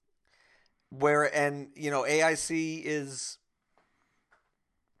 AIC is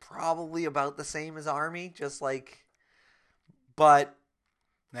probably about the same as Army, but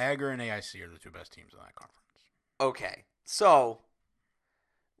Niagara and AIC are the two best teams in that conference. Okay, so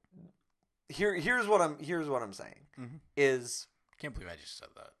here's what I'm saying. Mm-hmm. I can't believe I just said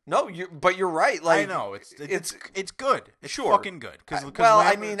that. No, but you're right. Like, I know it's good. It's sure. fucking good.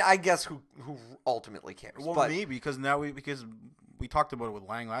 I guess who ultimately cares? Well, but, because we talked about it with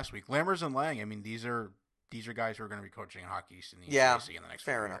Lang last week. Lammers and Lang. I mean, these are guys who are going to be coaching Hockey East and the AIC in the next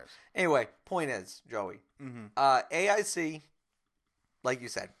fair few enough. years. Anyway, point is, Joey, Mm-hmm. AIC, like you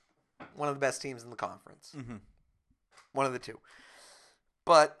said, one of the best teams in the conference. Mm-hmm. One of the two.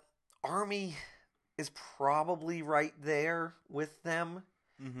 But Army is probably right there with them.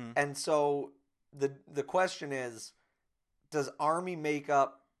 Mm-hmm. And so the question is, does Army make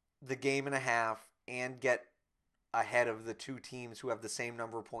up the game and a half and get ahead of the two teams who have the same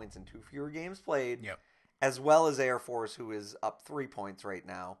number of points and 2 fewer games played, Yep. as well as Air Force, who is up 3 points right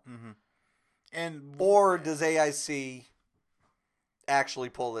now? Mm-hmm. Or does AIC actually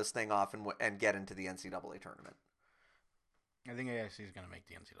pull this thing off and get into the NCAA tournament? I think AIC is going to make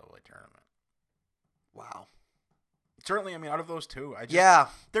the NCAA tournament. Wow. Certainly, I mean, out of those two,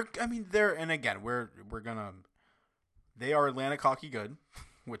 and again, they are Atlantic Hockey good,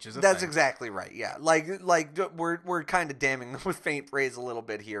 which is that's thing. Exactly right. Yeah, like we're kind of damning them with faint praise a little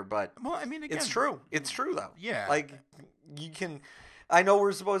bit here, but well, I mean, again, it's true. It's true though. Yeah, like you can. I know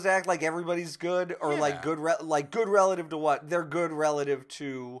we're supposed to act like everybody's good, or like good, good relative to what? They're good relative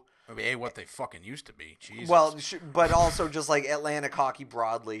to. I mean, what they fucking used to be. Jesus. Well, but also just like Atlantic hockey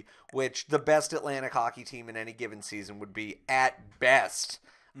broadly, which the best Atlantic hockey team in any given season would be at best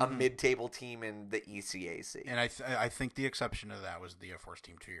a mid-table team in the ECAC. And I think the exception to that was the Air Force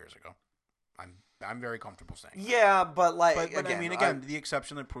team 2 years ago. I'm very comfortable saying that. Yeah, but like, But again, I mean, again, the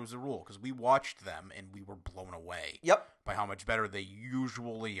exception that proves the rule, because we watched them and we were blown away Yep. by how much better they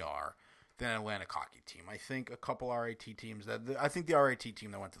usually are than an Atlantic hockey team. I think a couple RAT teams I think the RAT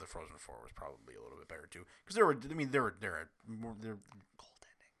team that went to the Frozen Four was probably a little bit better too, because they're goaltending.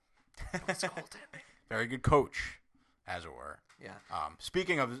 It was goaltending. Very good coach, as it were. Yeah.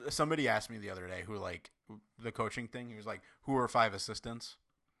 Speaking of, somebody asked me the other day who, like, the coaching thing. He was like, "Who are 5 assistants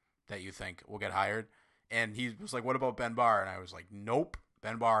that you think will get hired?" And he was like, "What about Ben Barr?" And I was like, "Nope.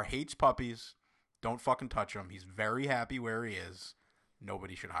 Ben Barr hates puppies. Don't fucking touch him. He's very happy where he is.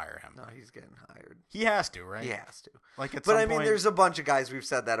 Nobody should hire him." No, he's getting hired. He has to, right? He has to. Like, at But some I mean, point, there's a bunch of guys we've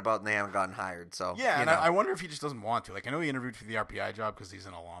said that about, and they haven't gotten hired. So yeah, you and know. I wonder if he just doesn't want to. Like, I know he interviewed for the RPI job because he's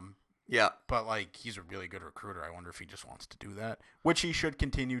an alum. Yeah. But, like, he's a really good recruiter. I wonder if he just wants to do that, which he should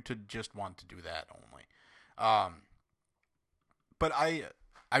continue to just want to do that only. But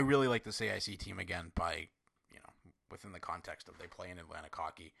I really like the CIC team again by, within the context of they play in Atlantic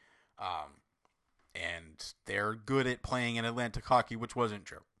hockey. And they're good at playing in Atlantic hockey, which wasn't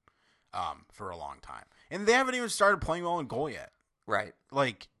true for a long time. And they haven't even started playing well in goal yet. Right.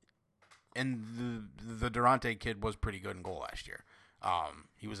 Like, and the Durante kid was pretty good in goal last year.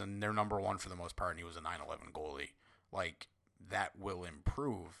 He was in their number one for the most part, and he was a 9-11 goalie. Like, that will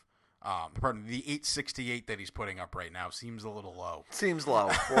improve. The 868 that he's putting up right now seems a little low. Seems low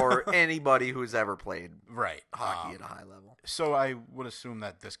for anybody who's ever played Right. hockey at a high level. So I would assume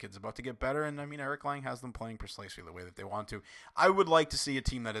that this kid's about to get better, and I mean, Eric Lang has them playing precisely the way that they want to. I would like to see a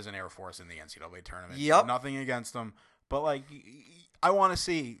team that is an Air Force in the NCAA tournament. Yep. Nothing against them, but like, I want to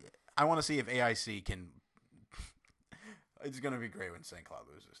see if AIC can. It's gonna be great when St. Cloud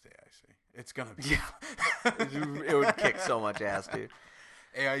loses to AIC. It's gonna be. Yeah. It would kick so much ass, dude.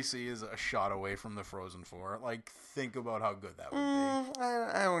 AIC is a shot away from the Frozen Four. Like, think about how good that would be.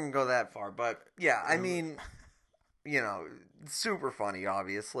 I wouldn't go that far, but yeah, I mean, super funny,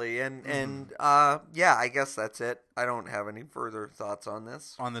 obviously, and yeah, I guess that's it. I don't have any further thoughts on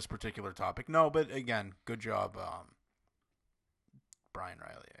this. On this particular topic, no. But again, good job, Brian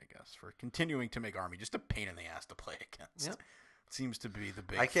Riley, I guess, for continuing to make Army just a pain in the ass to play against. Yep. Seems to be the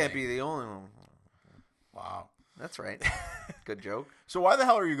big. I can't thing. be the only one. Wow. That's right. Good joke. So why the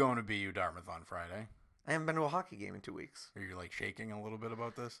hell are you going to BU Dartmouth on Friday? I haven't been to a hockey game in 2 weeks. Are you like shaking a little bit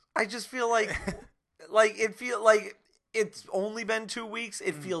about this? I just feel like, it's only been 2 weeks.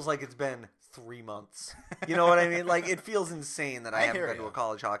 It feels like it's been 3 months. You know what I mean? Like, it feels insane that I haven't been to a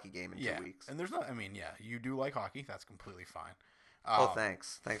college hockey game in 2 weeks. And there's not. I mean, yeah, you do like hockey. That's completely fine. Oh,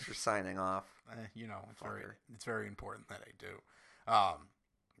 thanks. Thanks for signing off. It's very important that I do.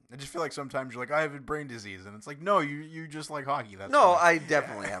 I just feel like sometimes you're like, I have a brain disease, and it's like, no, you just like hockey. That's no, fine. I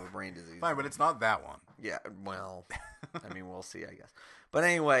definitely have a brain disease. Fine, but it's not that one. Yeah, well, I mean, we'll see, I guess. But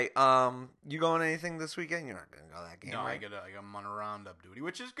anyway, you going anything this weekend? You're not going to go to that game, No, right? I'm on a roundup duty,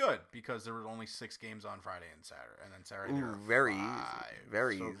 which is good because there were only 6 games on Friday and Saturday, and then Saturday there Ooh, were very 5. easy.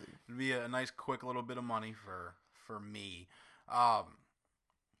 Very so easy. It'd be a nice, quick little bit of money for me.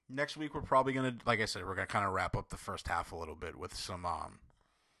 Next week we're probably gonna, like I said, we're gonna kind of wrap up the first half a little bit with some.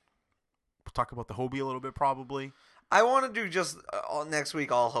 We'll talk about the Hobie a little bit, probably. I want to do just next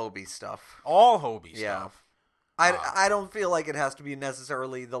week all Hobie stuff. All Hobie Yeah. stuff. I don't feel like it has to be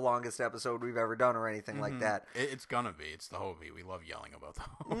necessarily the longest episode we've ever done or anything like that. It's gonna be. It's the Hobie. We love yelling about the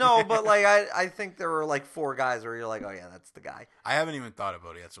Hobie. No, but like I think there are like 4 guys where you're like, oh yeah, that's the guy. I haven't even thought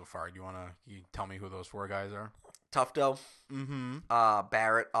about it yet so far. You tell me who those 4 guys are? Tufto. Mm-hmm.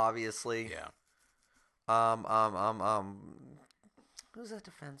 Barrett, obviously. Yeah. Who's that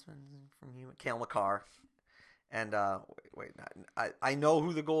defenseman from Human? Cale Makar. And wait, I know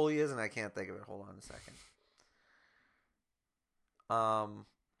who the goalie is, and I can't think of it. Hold on a second.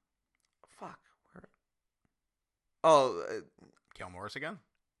 Fuck. Where? Oh, Cale Morris again?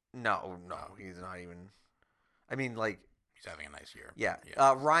 no, he's not even. I mean, like, He's having a nice year. yeah.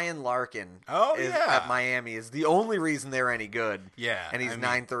 Ryan Larkin. Oh, is yeah. At Miami is the only reason they're any good. Yeah. And he's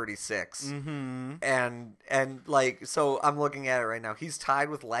 936. Mm-hmm. And like, so I'm looking at it right now. He's tied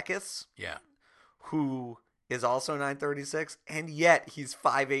with Lekis, Yeah. who is also 936, and yet he's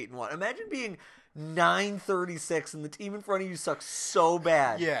 5-8-1. Imagine being 936 and the team in front of you sucks so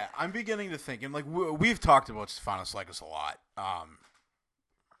bad. Yeah, I'm beginning to think, and like we've talked about Stefanos Lekis a lot.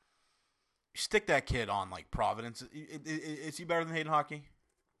 Stick that kid on like Providence. Is he better than Hayden Hockey?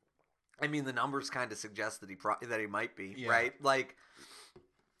 I mean, the numbers kind of suggest that he might be, Yeah. right? Like,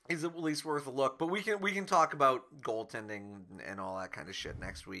 he's at least worth a look. But we can talk about goaltending and all that kind of shit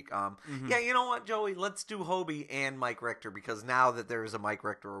next week. Yeah, you know what, Joey? Let's do Hobie and Mike Richter, because now that there is a Mike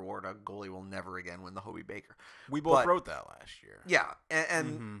Richter award, a goalie will never again win the Hobie Baker. We both But- wrote that last year. Yeah,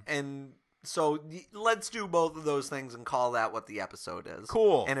 and So let's do both of those things and call that what the episode is.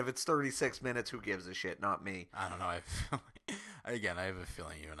 Cool. And if it's 36 minutes, who gives a shit? Not me. I don't know. I have a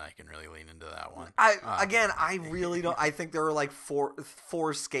feeling you and I can really lean into that one. I really don't. I think there are like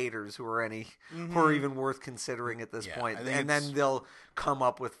four skaters who are who are even worth considering at this point, and then they'll come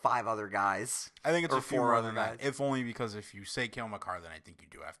up with 5 other guys. I think it's or a few 4 more other than guys. that. If only because if you say Cale Makar, then I think you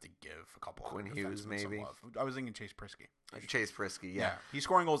do have to give a couple. Quinn of Hughes, defensemen some maybe. love. I was thinking Chase Prisky. Chase Prisky, Yeah, he's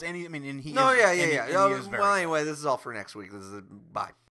scoring goals, and he. No, is, yeah. and he is very Well, good. anyway, this is all for next week. Bye.